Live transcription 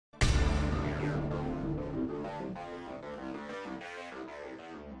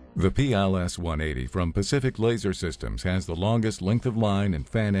The PLS180 from Pacific Laser Systems has the longest length of line and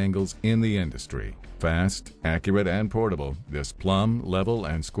fan angles in the industry. Fast, accurate, and portable, this plumb, level,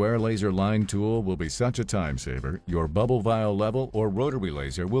 and square laser line tool will be such a time saver, your bubble vial level or rotary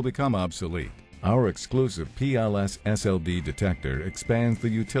laser will become obsolete. Our exclusive PLS SLD detector expands the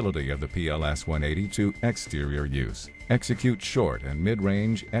utility of the PLS180 to exterior use. Execute short and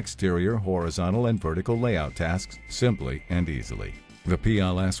mid-range exterior, horizontal, and vertical layout tasks simply and easily. The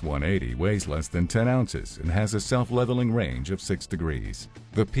PLS180 weighs less than 10 ounces and has a self-leveling range of 6 degrees.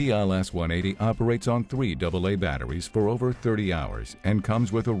 The PLS180 operates on 3 AA batteries for over 30 hours and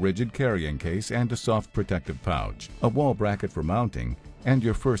comes with a rigid carrying case and a soft protective pouch, a wall bracket for mounting, and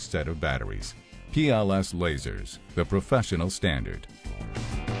your first set of batteries. PLS Lasers, the professional standard.